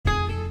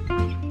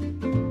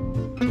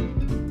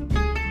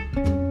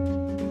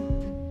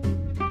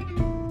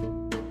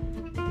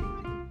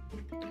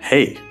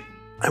Hey,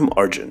 I'm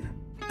Arjun,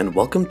 and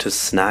welcome to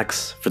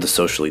Snacks for the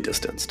Socially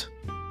Distanced,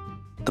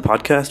 the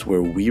podcast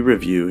where we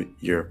review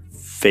your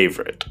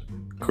favorite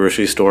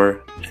grocery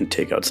store and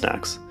takeout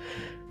snacks,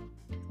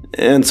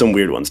 and some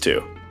weird ones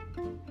too.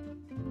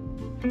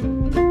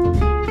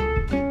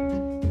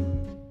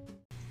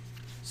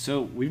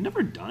 So we've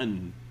never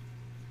done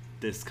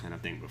this kind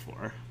of thing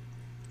before.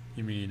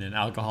 You mean an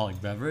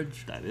alcoholic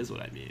beverage? That is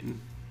what I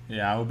mean.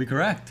 Yeah, I would be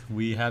correct.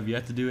 We have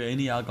yet to do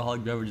any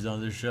alcoholic beverages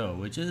on this show,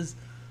 which is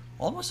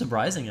almost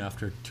surprising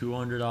after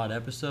 200 odd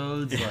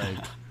episodes.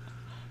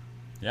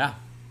 Yeah.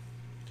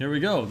 Here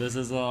we go. This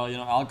is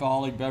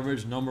alcoholic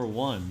beverage number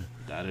 1.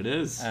 That it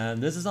is.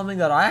 And this is something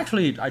that I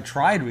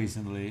tried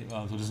recently.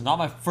 So this is not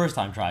my first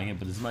time trying it,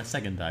 but this is my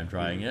second time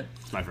trying it.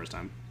 It's my first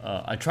time.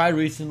 I tried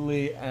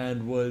recently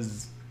and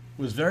was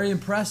very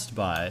impressed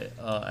by,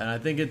 and I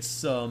think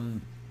it's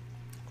of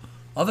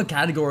a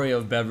category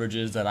of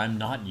beverages that I'm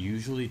not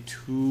usually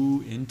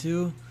too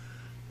into,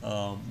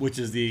 which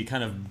is the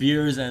kind of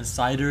beers and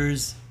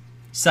ciders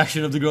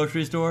section of the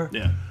grocery store.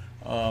 Yeah.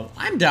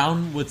 I'm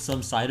down with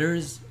some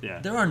ciders. Yeah.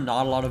 There are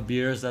not a lot of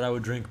beers that I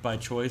would drink by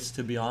choice,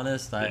 to be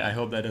honest. I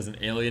hope that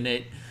doesn't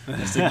alienate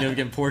a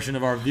significant portion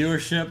of our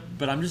viewership,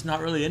 but I'm just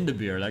not really into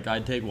beer. Like,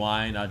 I'd take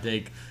wine, I'd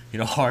take,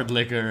 hard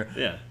liquor.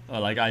 Yeah.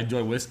 I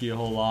enjoy whiskey a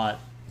whole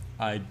lot.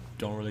 I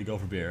don't really go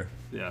for beer.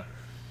 Yeah.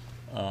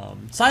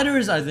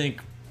 Ciders, I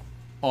think,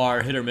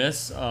 are hit or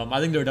miss. I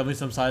think there are definitely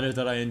some ciders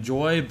that I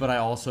enjoy, but I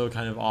also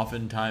kind of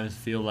oftentimes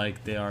feel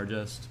like they are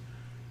just,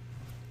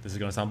 this is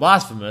going to sound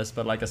blasphemous,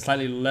 but like a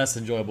slightly less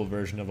enjoyable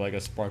version of like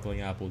a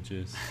sparkling apple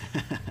juice.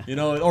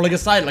 Or like a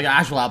cider, like an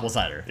actual apple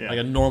cider. Yeah. Like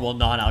a normal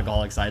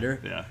non-alcoholic cider.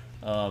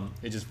 Yeah.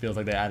 It just feels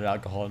like they added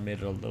alcohol and made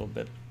it a little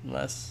bit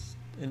less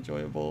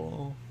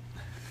enjoyable.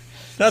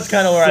 That's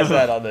kind of where I'm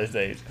at on this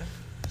stage.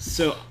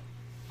 So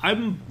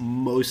I'm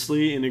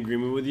mostly in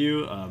agreement with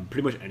you.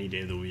 Pretty much any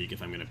day of the week,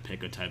 if I'm going to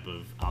pick a type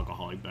of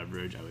alcoholic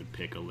beverage, I would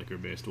pick a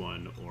liquor-based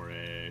one or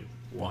a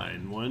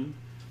wine one.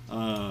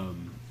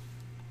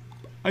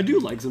 I do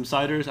like some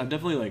ciders. I've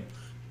definitely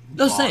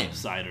Those bought same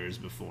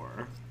ciders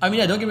before. I mean,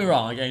 yeah, don't get me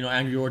wrong. Like,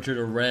 Angry Orchard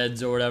or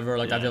Reds or whatever.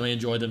 Like, Yeah. I've definitely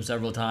enjoyed them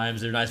several times.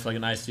 They're nice for like a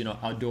nice,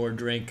 outdoor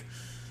drink.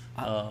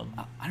 I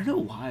don't know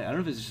why. I don't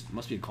know if it's just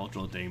must be a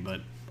cultural thing,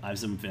 but I have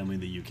some family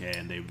in the UK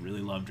and they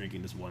really love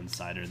drinking this one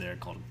cider there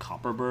called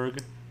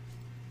Copperberg.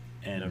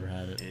 And Never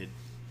had it.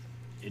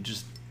 It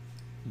just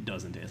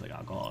doesn't taste like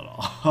alcohol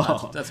at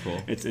all. That's cool.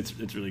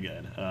 It's really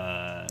good.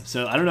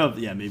 So I don't know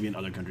if maybe in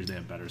other countries they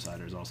have better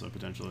ciders also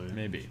potentially.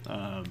 Maybe.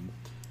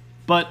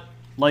 But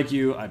like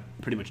you, I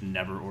pretty much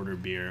never order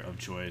beer of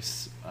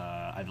choice.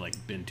 I've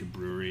been to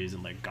breweries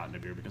and gotten a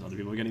beer because other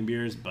people are getting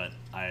beers, but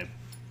I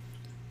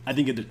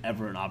think if there's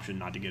ever an option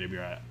not to get a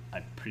beer, I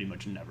pretty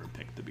much never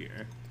pick the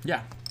beer.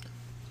 Yeah.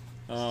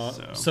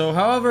 So,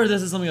 however,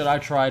 this is something that I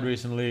tried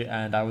recently,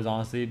 and I was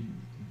honestly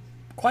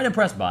quite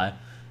impressed by.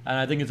 And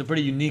I think it's a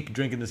pretty unique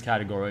drink in this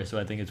category, so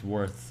I think it's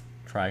worth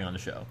trying on the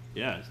show.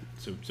 Yeah.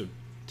 So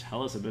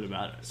tell us a bit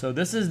about it. So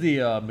this is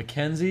the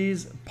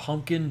Mackenzie's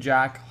Pumpkin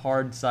Jack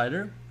Hard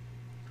Cider.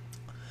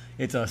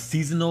 It's a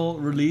seasonal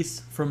release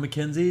from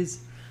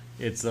Mackenzie's.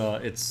 It's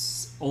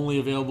only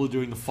available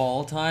during the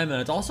fall time, and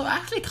it's also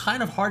actually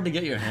kind of hard to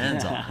get your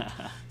hands on.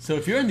 So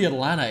if you're in the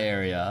Atlanta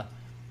area,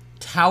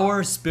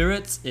 Tower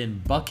Spirits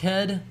in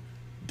Buckhead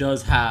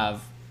does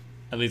have,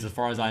 at least as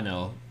far as I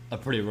know, a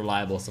pretty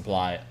reliable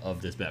supply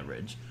of this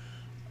beverage.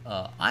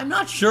 I'm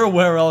not sure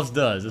where else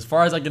does. As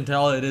far as I can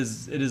tell, it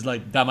is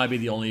that might be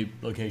the only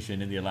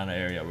location in the Atlanta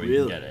area where you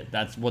can get it.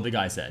 That's what the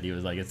guy said. He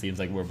was like, it seems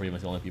like we're pretty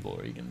much the only people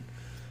where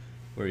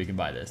you can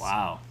buy this.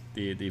 Wow.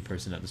 The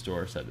person at the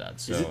store said that.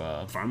 So Is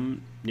it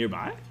from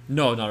nearby?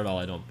 no, not at all.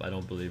 I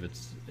don't believe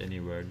it's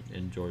anywhere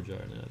in Georgia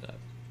or anything like that.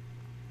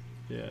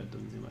 Yeah, it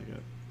doesn't seem like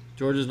it.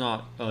 Georgia's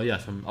not.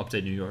 From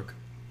upstate New York.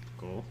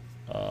 Cool.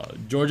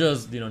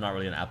 Georgia's not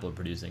really an apple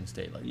producing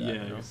state like that.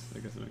 Yeah, I guess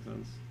that makes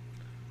sense.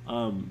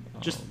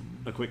 Just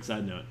a quick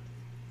side note.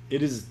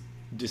 It is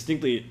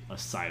distinctly a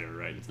cider,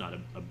 right? It's not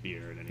a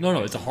beer in any way.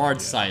 No, it's a hard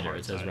cider.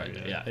 It says right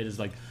there. Yeah, it is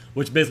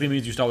which basically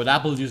means you start with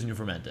apple juice and you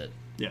ferment it.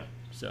 Yeah.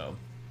 So,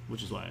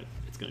 Which is why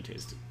it's going to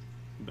taste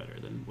better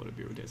than what a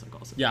beer would taste like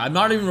also. yeah, I'm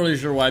not even really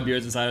sure why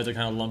beers and ciders are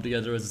kind of lumped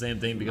together as the same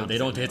thing because Not they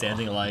the don't same taste at all.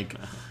 anything alike.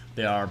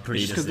 They are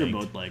pretty Just because they're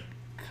distinct. both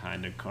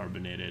kind of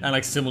carbonated.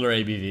 And similar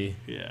ABV.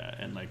 Yeah,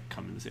 and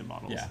come in the same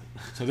bottles. Yeah.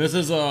 So this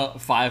is a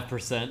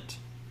 5%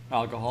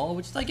 alcohol,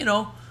 which is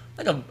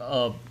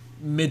a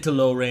mid to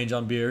low range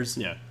on beers.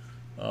 Yeah.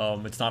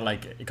 It's not a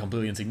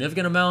completely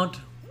insignificant amount,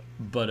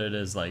 but it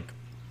is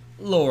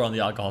lower on the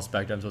alcohol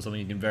spectrum, so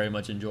something you can very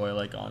much enjoy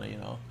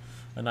on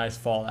a nice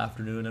fall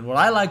afternoon. And what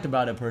I liked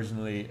about it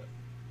personally,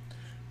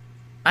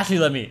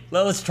 actually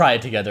let's try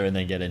it together and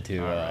then get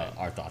into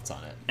our thoughts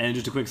on it. And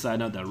just a quick side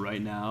note that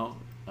right now,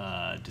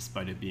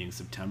 despite it being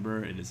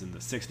September, it is in the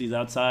 60s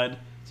outside.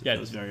 So Yeah, it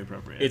was very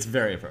appropriate. It's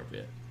very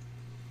appropriate.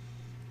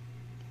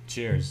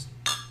 Cheers.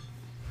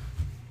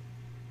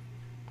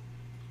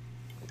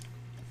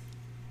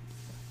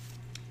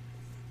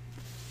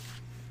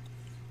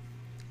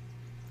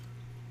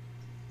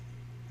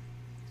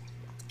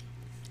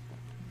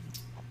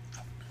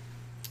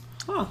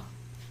 Huh.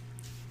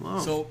 Wow.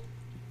 So,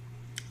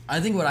 I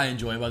think what I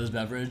enjoy about this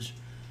beverage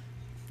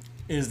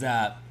is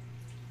that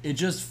it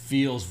just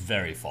feels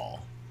very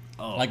fall.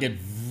 Oh. Like it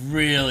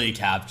really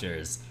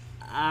captures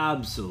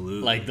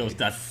Absolutely. like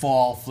that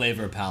fall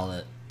flavor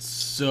palette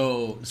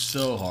so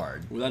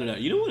hard. Without a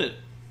doubt. You know what it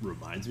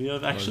reminds me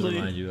of, What does it actually?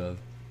 remind you of?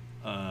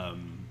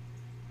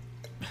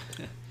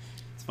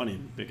 It's funny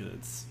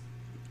because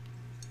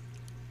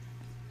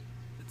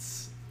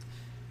it's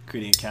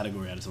creating a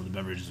category out of some of the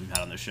beverages we've had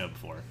on the show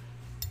before.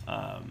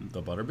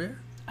 The butterbeer?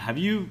 Have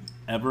you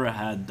ever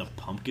had the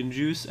pumpkin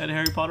juice at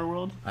Harry Potter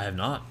World? I have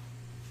not.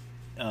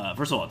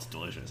 First of all, it's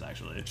delicious,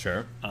 actually.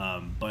 Sure.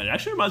 But it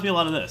actually reminds me a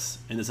lot of this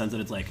in the sense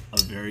that it's like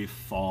a very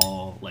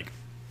fall, like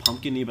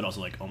pumpkin-y, but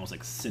also like almost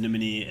like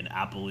cinnamony and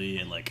apple-y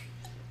and like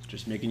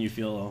just making you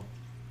feel,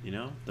 you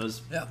know,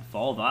 those Yeah.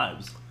 fall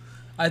vibes.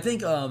 I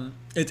think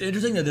it's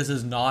interesting that this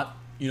is not,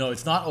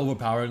 it's not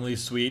overpoweringly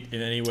sweet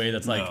in any way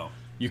that's like No.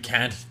 you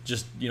can't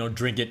just,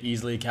 drink it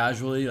easily,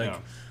 casually. Like, Yeah.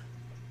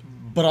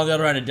 but on the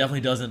other hand, it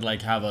definitely doesn't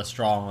like have a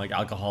strong like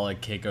alcoholic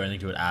kick or anything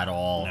to it at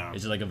all. No. It's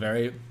just like a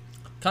very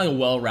kind of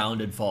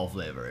well-rounded fall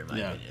flavor in my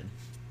Yeah. opinion.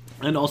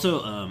 And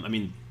also, I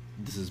mean,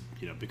 this is,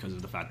 because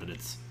of the fact that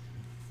it's,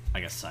 I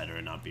guess, cider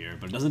and not beer,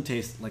 but it doesn't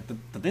taste like the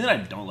thing that I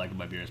don't like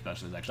about beer,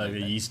 especially, is actually Like a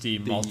that- yeasty,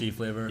 malty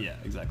flavor. Yeah,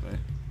 exactly.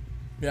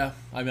 Yeah.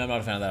 I mean, I'm not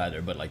a fan of that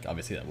either, but like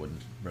obviously that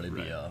wouldn't really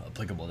be Right.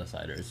 applicable to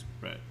ciders.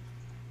 Right.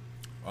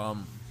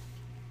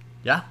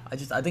 Yeah, I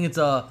think it's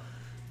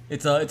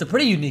a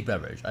pretty unique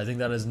beverage. I think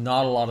that is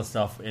not a lot of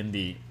stuff in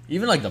the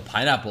even like the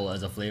pineapple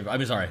as a flavor. I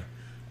mean, sorry,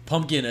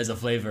 pumpkin as a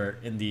flavor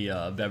in the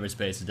beverage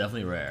space is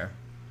definitely rare.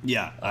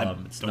 Yeah, It's don't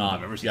know if not.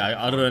 I've ever seen Yeah, it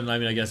other than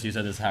I guess you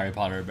said this Harry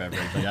Potter beverage.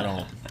 Like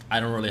I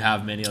don't really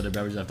have many other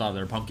beverages I've thought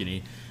that are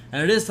pumpkin-y.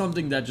 And it is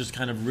something that just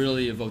kind of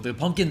really evoked the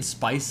pumpkin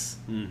spice.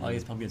 I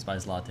guess pumpkin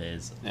spice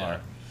lattes Yeah.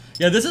 are.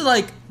 Yeah, this is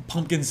like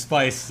pumpkin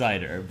spice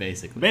cider,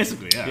 basically.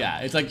 Basically, yeah. Yeah,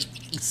 it's like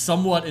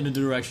somewhat in the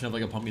direction of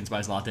like a pumpkin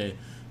spice latte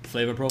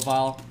flavor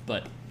profile,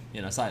 but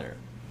in a cider.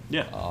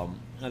 Yeah.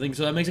 I think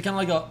so. That makes it kind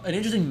of like an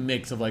interesting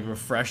mix of like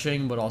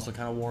refreshing, but also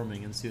kind of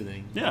warming and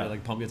soothing. Yeah.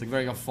 Like pumpkin, it's like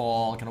very like a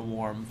fall kind of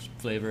warm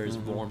flavors,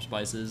 warm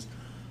spices,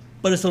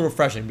 but it's still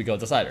refreshing because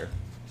it's a cider.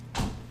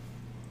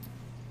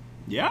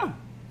 Yeah,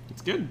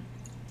 it's good.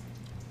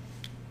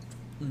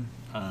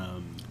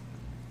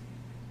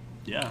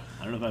 Yeah,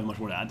 I don't know if I have much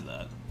more to add to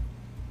that.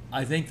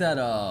 I think that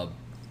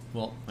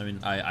well, I mean,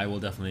 I will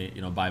definitely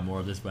buy more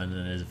of this when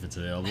it is if it's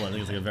available. I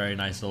think it's like a very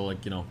nice little like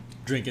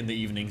drink in the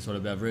evening sort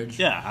of beverage.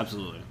 Yeah,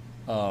 absolutely.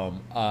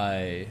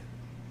 I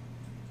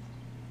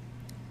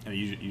I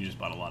mean, you just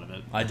bought a lot of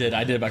it. I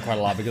did buy quite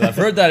a lot because I've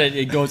heard that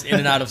it goes in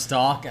and out of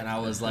stock, and I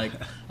was like,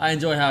 I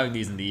enjoy having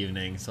these in the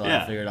evening, so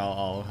Yeah. I figured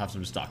I'll have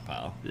some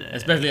stockpile, Yeah.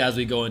 especially as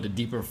we go into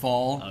deeper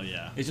fall. Oh,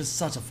 yeah. It's just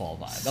such a fall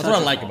vibe. That's Such what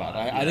I a like fall about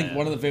it. vibe. I think Yeah,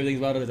 one of yeah. the favorite things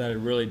about it is that it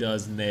really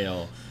does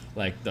nail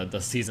like the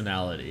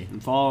seasonality.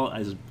 And fall,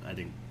 I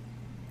think,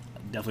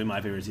 definitely my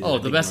favorite season. Oh, I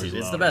the think best yours season.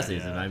 as It's well, the best right?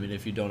 season. Yeah. I mean,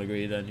 if you don't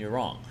agree, then you're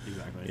wrong.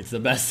 Exactly. It's the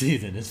best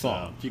season. It's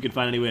fall. So, if you could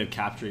find any way of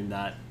capturing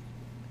that,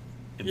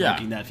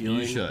 evoking that feeling,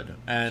 you should.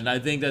 And I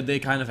think that they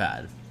kind of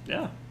had.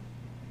 Yeah,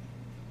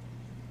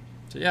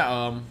 So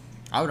yeah,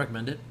 I would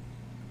recommend it.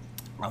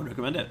 I would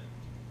recommend it.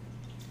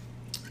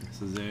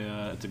 This is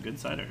it's a good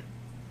cider.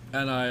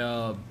 And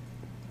I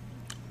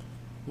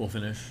will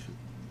finish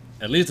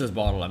at least this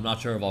bottle. I'm not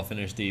sure if I'll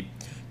finish the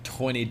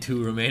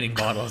 22 remaining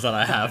bottles that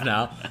I have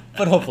now,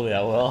 but hopefully I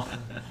will.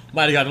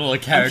 Might have gotten a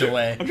little carried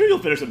away. I'm sure you'll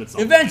finish them at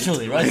some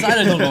Eventually, point. right?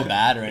 Ciders don't go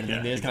bad or anything.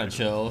 Yeah, They just kind of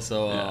chill.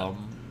 So Yeah.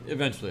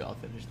 eventually I'll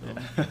finish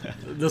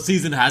them. The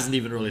season hasn't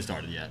even really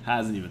started yet.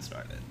 Hasn't even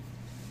started.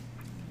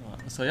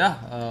 So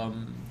yeah,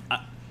 Do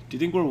you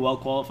think we're well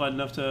qualified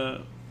enough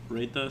to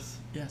rate this?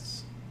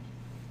 yes.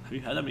 Have you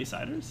had that many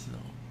ciders?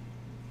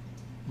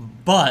 No.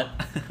 But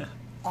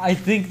I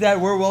think that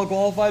we're well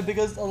qualified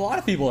because a lot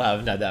of people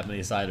haven't had that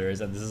many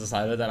ciders, and this is a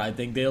cider that I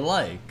think they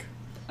like.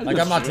 Like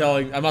that's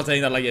I'm not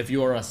saying that like if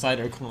you are a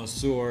cider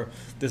connoisseur,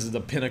 this is the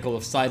pinnacle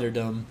of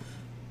ciderdom.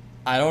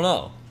 I don't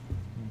know,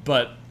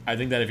 but I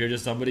think that if you're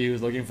just somebody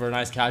who's looking for a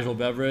nice casual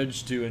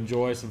beverage to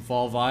enjoy some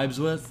fall vibes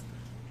with,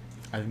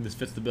 I think this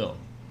fits the bill.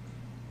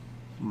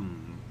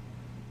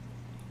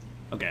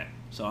 Okay,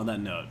 so on that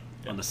note,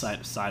 on the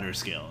cider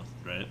scale,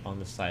 right? On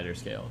the cider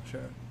scale,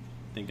 sure.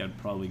 I think I'd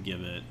probably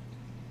give it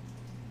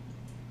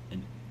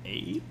an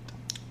 8.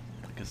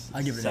 Like a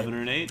I give it an 7 8.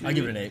 or an 8. I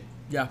give it an 8.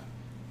 Yeah.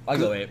 I'll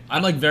go 8.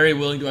 I'm like very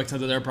willing to accept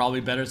that there are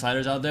probably better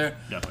ciders out there.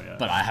 Definitely, yeah.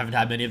 But I haven't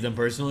had many of them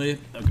personally.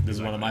 Okay, This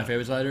is one of my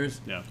favorite ciders.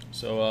 Yeah,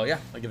 So yeah,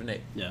 I'll give it an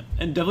 8. yeah,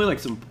 and definitely like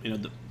some,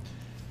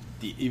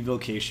 the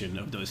evocation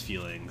of those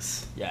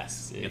feelings.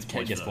 Yes, it Gets gets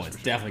points points. for those, for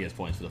sure. Definitely gets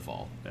points for the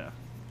fall. Yeah.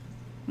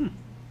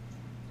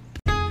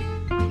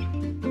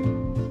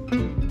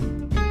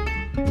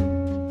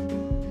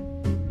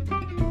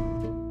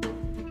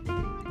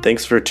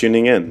 Thanks for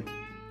tuning in.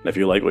 And if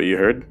you like what you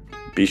heard,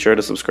 be sure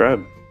to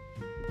subscribe.